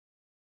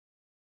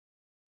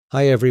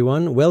Hi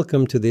everyone,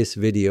 welcome to this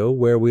video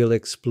where we'll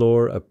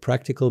explore a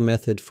practical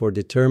method for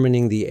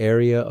determining the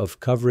area of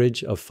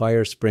coverage of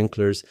fire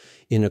sprinklers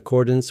in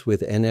accordance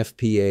with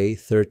NFPA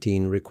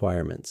 13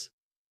 requirements.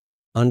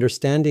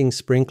 Understanding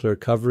sprinkler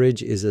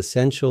coverage is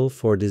essential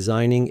for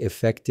designing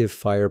effective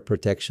fire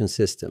protection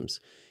systems,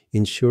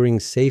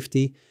 ensuring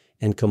safety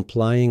and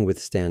complying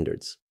with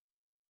standards.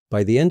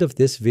 By the end of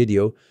this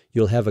video,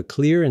 you'll have a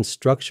clear and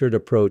structured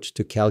approach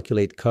to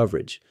calculate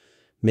coverage,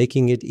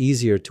 making it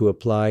easier to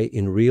apply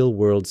in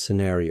real-world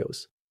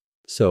scenarios.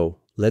 So,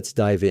 let's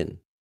dive in.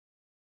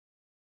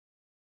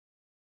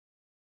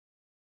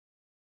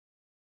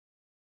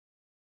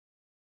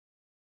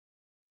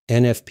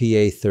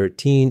 NFPA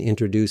 13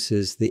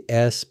 introduces the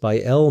S by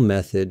L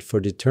method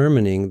for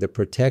determining the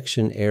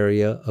protection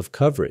area of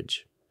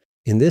coverage.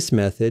 In this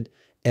method,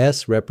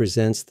 S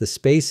represents the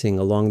spacing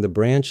along the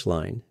branch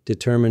line,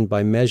 determined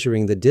by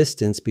measuring the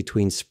distance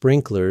between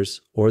sprinklers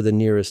or the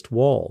nearest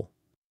wall.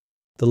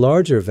 The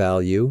larger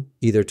value,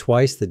 either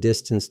twice the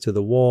distance to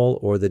the wall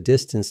or the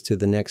distance to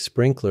the next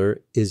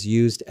sprinkler, is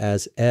used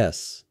as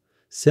S.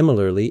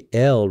 Similarly,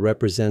 L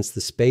represents the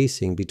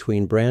spacing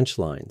between branch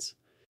lines.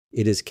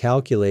 It is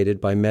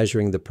calculated by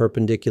measuring the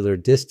perpendicular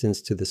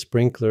distance to the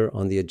sprinkler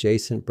on the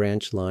adjacent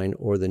branch line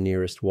or the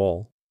nearest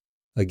wall.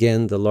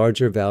 Again, the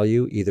larger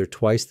value, either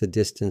twice the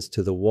distance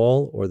to the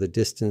wall or the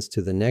distance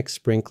to the next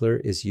sprinkler,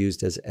 is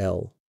used as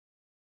L.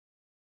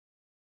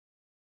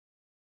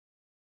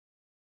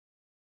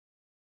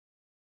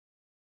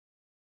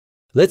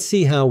 Let's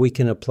see how we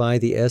can apply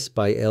the S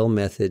by L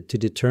method to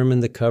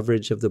determine the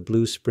coverage of the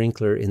blue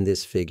sprinkler in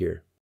this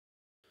figure.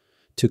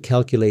 To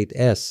calculate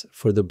S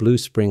for the blue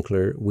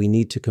sprinkler, we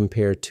need to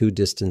compare two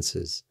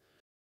distances.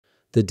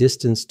 The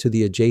distance to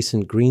the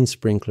adjacent green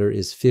sprinkler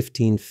is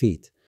 15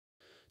 feet.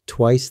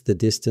 Twice the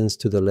distance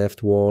to the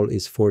left wall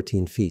is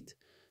 14 feet.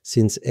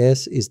 Since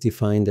S is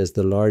defined as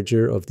the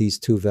larger of these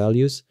two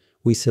values,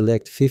 we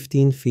select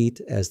 15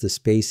 feet as the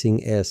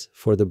spacing S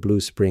for the blue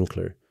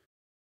sprinkler.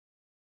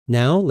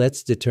 Now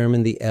let's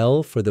determine the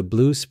L for the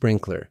blue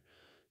sprinkler.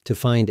 To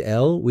find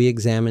L, we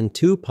examine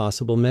two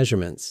possible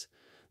measurements.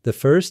 The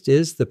first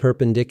is the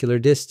perpendicular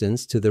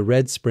distance to the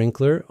red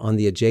sprinkler on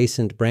the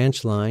adjacent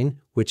branch line,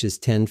 which is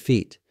 10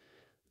 feet.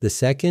 The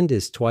second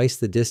is twice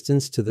the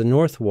distance to the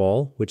north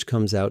wall, which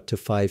comes out to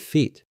 5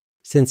 feet.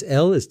 Since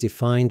L is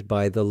defined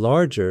by the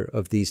larger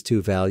of these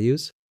two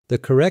values, the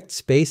correct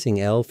spacing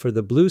L for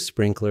the blue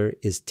sprinkler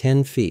is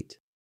 10 feet.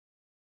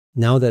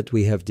 Now that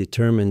we have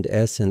determined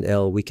S and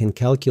L, we can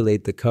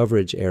calculate the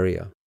coverage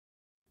area.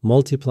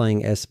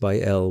 Multiplying S by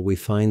L, we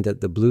find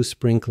that the blue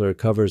sprinkler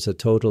covers a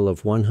total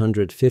of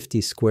 150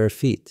 square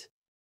feet.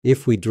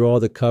 If we draw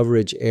the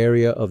coverage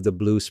area of the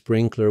blue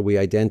sprinkler, we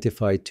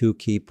identify two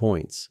key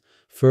points.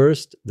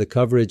 First, the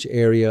coverage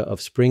area of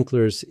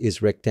sprinklers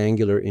is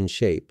rectangular in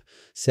shape.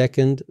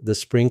 Second, the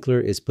sprinkler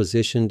is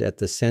positioned at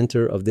the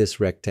center of this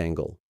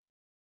rectangle.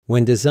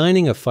 When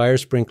designing a fire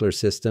sprinkler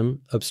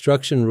system,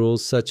 obstruction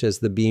rules such as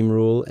the beam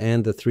rule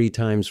and the 3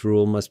 times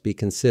rule must be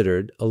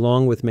considered,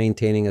 along with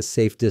maintaining a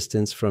safe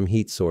distance from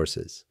heat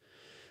sources.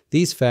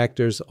 These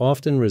factors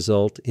often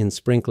result in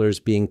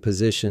sprinklers being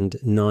positioned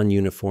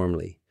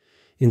non-uniformly.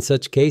 In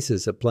such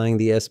cases, applying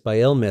the S by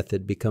L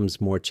method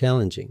becomes more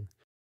challenging.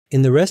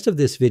 In the rest of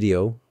this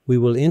video, we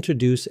will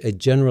introduce a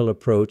general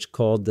approach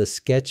called the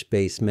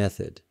sketch-based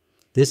method.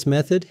 This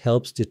method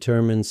helps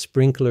determine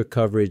sprinkler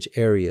coverage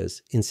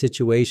areas in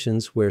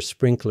situations where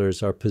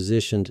sprinklers are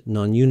positioned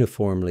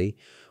non-uniformly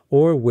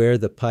or where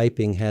the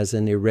piping has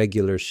an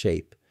irregular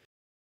shape.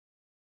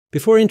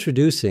 Before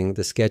introducing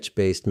the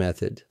sketch-based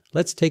method,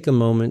 let's take a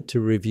moment to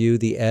review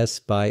the S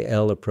by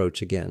L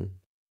approach again.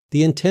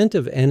 The intent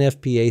of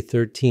NFPA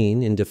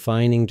 13 in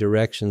defining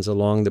directions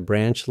along the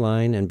branch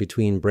line and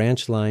between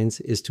branch lines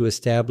is to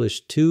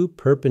establish two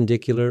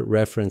perpendicular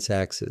reference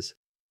axes.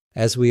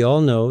 As we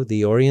all know,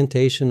 the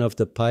orientation of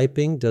the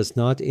piping does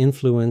not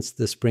influence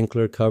the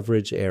sprinkler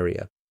coverage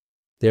area.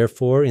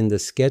 Therefore, in the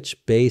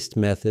sketch-based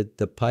method,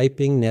 the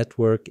piping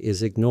network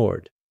is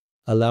ignored,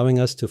 allowing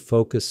us to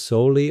focus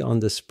solely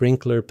on the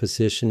sprinkler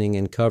positioning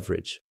and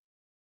coverage.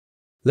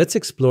 Let's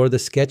explore the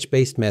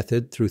sketch-based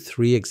method through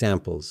 3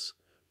 examples,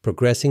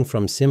 progressing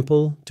from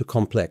simple to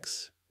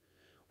complex.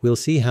 We'll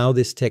see how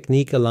this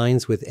technique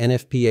aligns with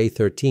NFPA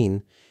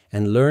 13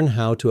 and learn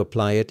how to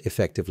apply it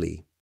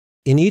effectively.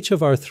 In each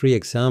of our 3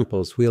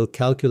 examples, we'll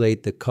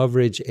calculate the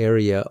coverage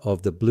area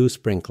of the blue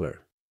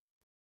sprinkler.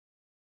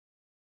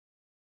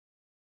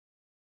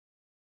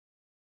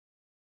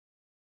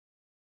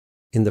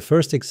 In the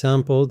first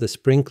example, the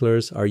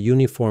sprinklers are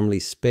uniformly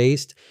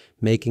spaced,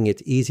 making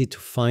it easy to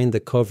find the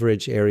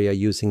coverage area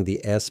using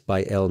the S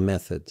by L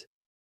method.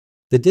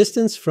 The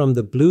distance from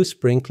the blue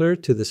sprinkler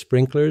to the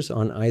sprinklers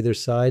on either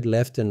side,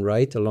 left and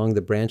right, along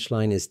the branch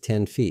line is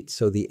 10 feet,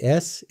 so the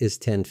S is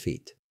 10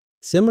 feet.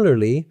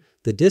 Similarly,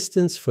 the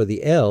distance for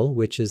the L,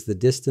 which is the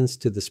distance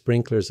to the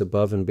sprinklers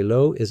above and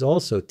below, is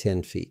also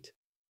 10 feet.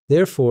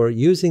 Therefore,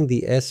 using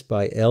the S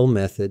by L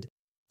method,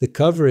 the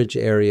coverage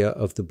area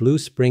of the blue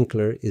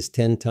sprinkler is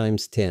 10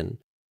 times 10,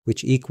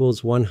 which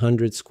equals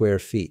 100 square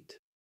feet.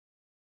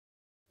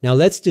 Now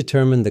let's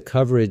determine the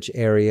coverage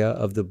area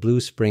of the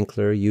blue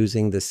sprinkler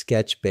using the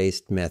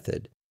sketch-based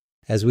method.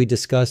 As we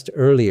discussed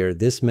earlier,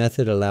 this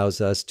method allows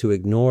us to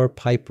ignore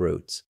pipe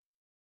roots.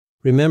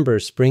 Remember,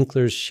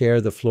 sprinklers share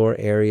the floor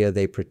area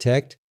they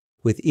protect,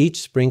 with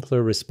each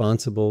sprinkler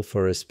responsible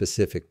for a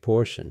specific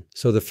portion.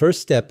 So the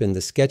first step in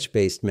the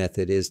sketch-based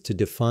method is to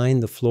define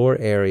the floor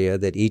area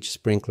that each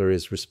sprinkler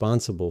is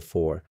responsible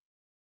for.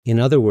 In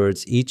other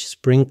words, each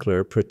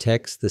sprinkler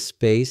protects the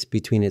space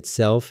between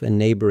itself and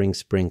neighboring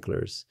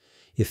sprinklers,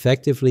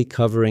 effectively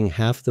covering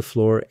half the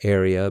floor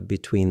area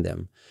between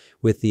them,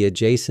 with the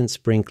adjacent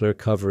sprinkler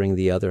covering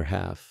the other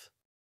half.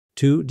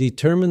 To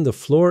determine the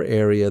floor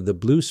area the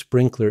blue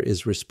sprinkler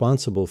is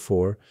responsible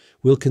for,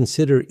 we'll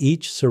consider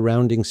each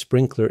surrounding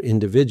sprinkler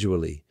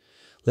individually.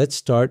 Let's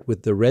start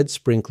with the red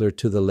sprinkler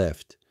to the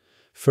left.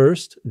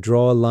 First,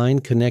 draw a line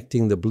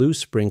connecting the blue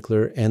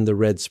sprinkler and the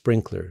red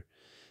sprinkler.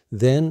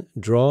 Then,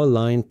 draw a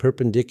line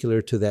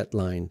perpendicular to that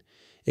line,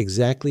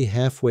 exactly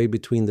halfway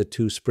between the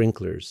two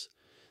sprinklers.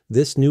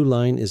 This new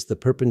line is the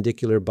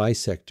perpendicular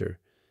bisector.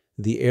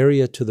 The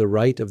area to the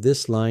right of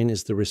this line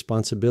is the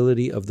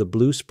responsibility of the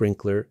blue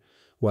sprinkler,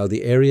 while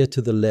the area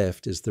to the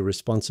left is the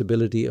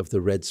responsibility of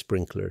the red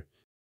sprinkler.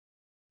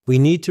 We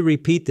need to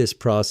repeat this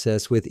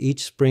process with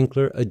each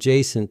sprinkler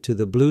adjacent to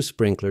the blue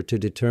sprinkler to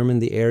determine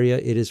the area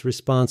it is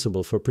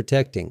responsible for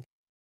protecting.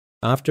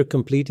 After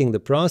completing the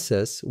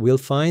process, we'll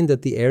find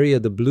that the area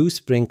the blue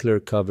sprinkler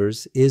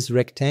covers is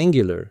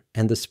rectangular,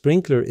 and the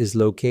sprinkler is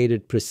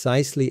located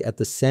precisely at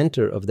the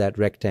center of that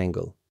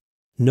rectangle.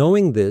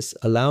 Knowing this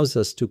allows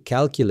us to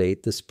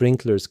calculate the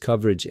sprinkler's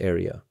coverage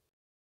area.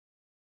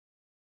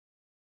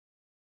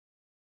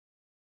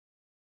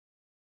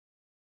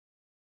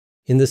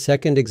 In the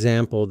second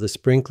example, the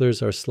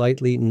sprinklers are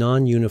slightly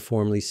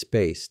non-uniformly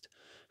spaced.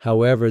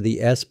 However,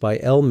 the S by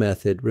L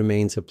method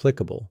remains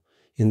applicable.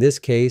 In this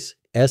case,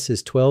 S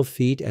is 12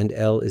 feet and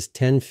L is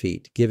 10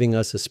 feet, giving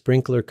us a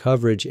sprinkler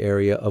coverage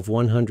area of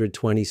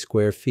 120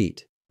 square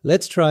feet.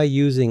 Let's try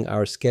using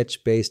our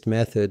sketch-based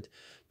method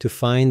to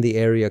find the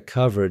area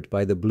covered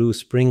by the blue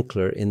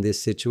sprinkler in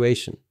this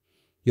situation.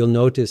 You'll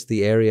notice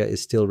the area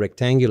is still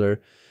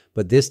rectangular,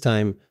 but this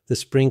time the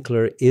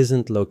sprinkler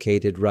isn't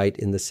located right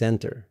in the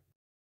center.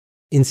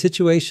 In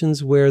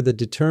situations where the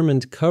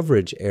determined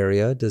coverage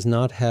area does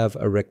not have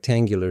a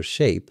rectangular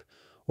shape,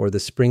 or the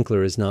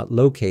sprinkler is not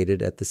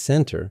located at the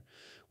center,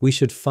 we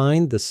should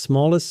find the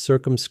smallest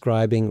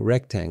circumscribing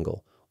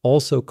rectangle,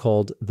 also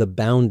called the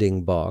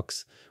bounding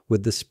box,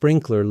 with the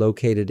sprinkler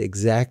located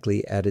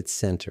exactly at its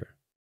center.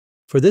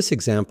 For this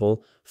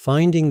example,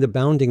 finding the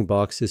bounding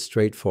box is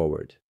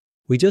straightforward.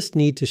 We just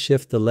need to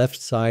shift the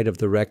left side of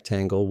the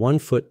rectangle 1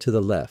 foot to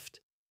the left,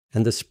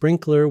 and the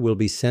sprinkler will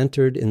be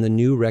centered in the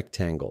new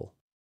rectangle.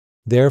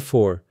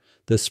 Therefore,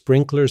 the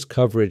sprinkler's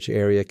coverage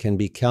area can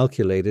be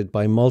calculated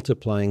by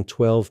multiplying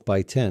 12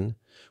 by 10,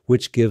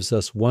 which gives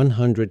us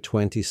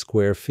 120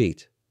 square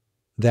feet.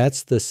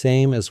 That's the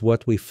same as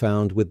what we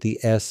found with the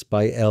S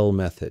by L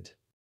method.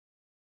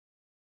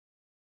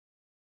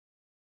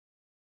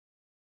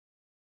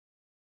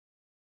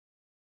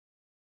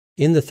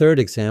 In the third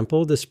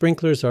example, the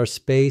sprinklers are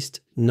spaced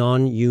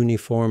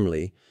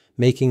non-uniformly,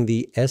 making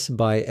the S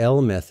by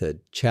L method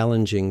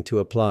challenging to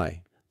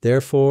apply.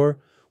 Therefore,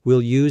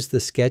 we'll use the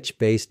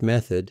sketch-based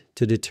method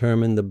to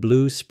determine the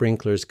blue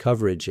sprinkler's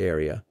coverage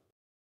area.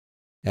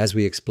 As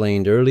we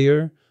explained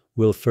earlier,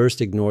 we'll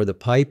first ignore the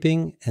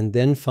piping and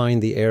then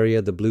find the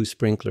area the blue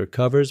sprinkler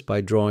covers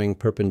by drawing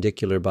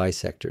perpendicular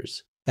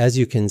bisectors. As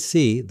you can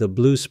see, the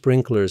blue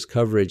sprinkler's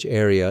coverage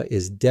area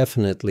is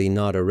definitely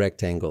not a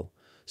rectangle.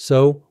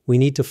 So, we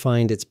need to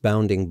find its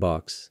bounding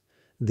box.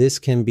 This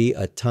can be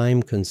a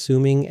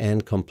time-consuming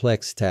and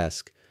complex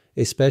task,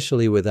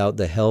 especially without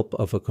the help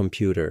of a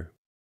computer.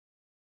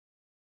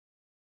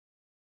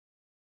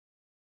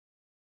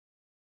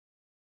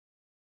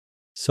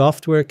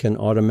 Software can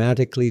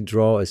automatically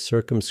draw a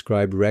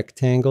circumscribed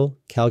rectangle,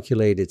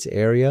 calculate its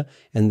area,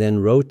 and then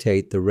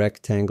rotate the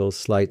rectangle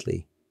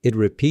slightly. It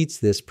repeats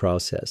this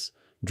process,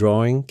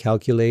 drawing,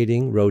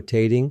 calculating,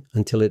 rotating,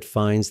 until it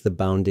finds the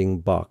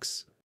bounding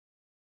box.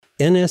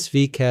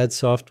 NSVCAD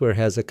software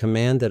has a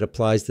command that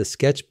applies the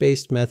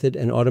sketch-based method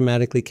and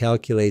automatically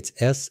calculates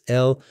S,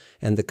 L,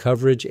 and the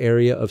coverage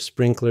area of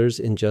sprinklers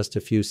in just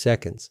a few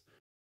seconds.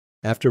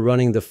 After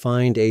running the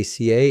Find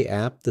ACA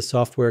app, the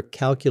software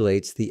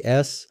calculates the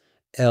S,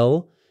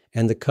 L,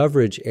 and the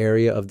coverage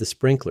area of the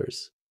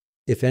sprinklers.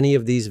 If any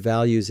of these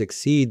values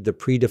exceed the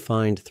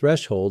predefined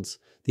thresholds,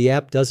 the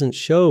app doesn't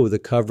show the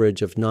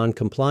coverage of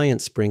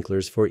non-compliant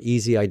sprinklers for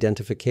easy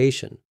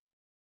identification.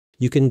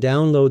 You can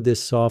download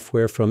this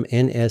software from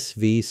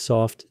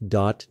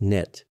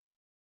nsvsoft.net.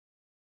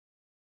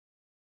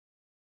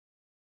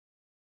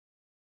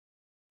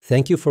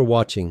 Thank you for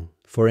watching.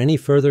 For any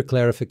further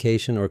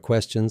clarification or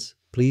questions,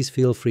 please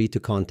feel free to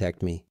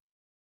contact me.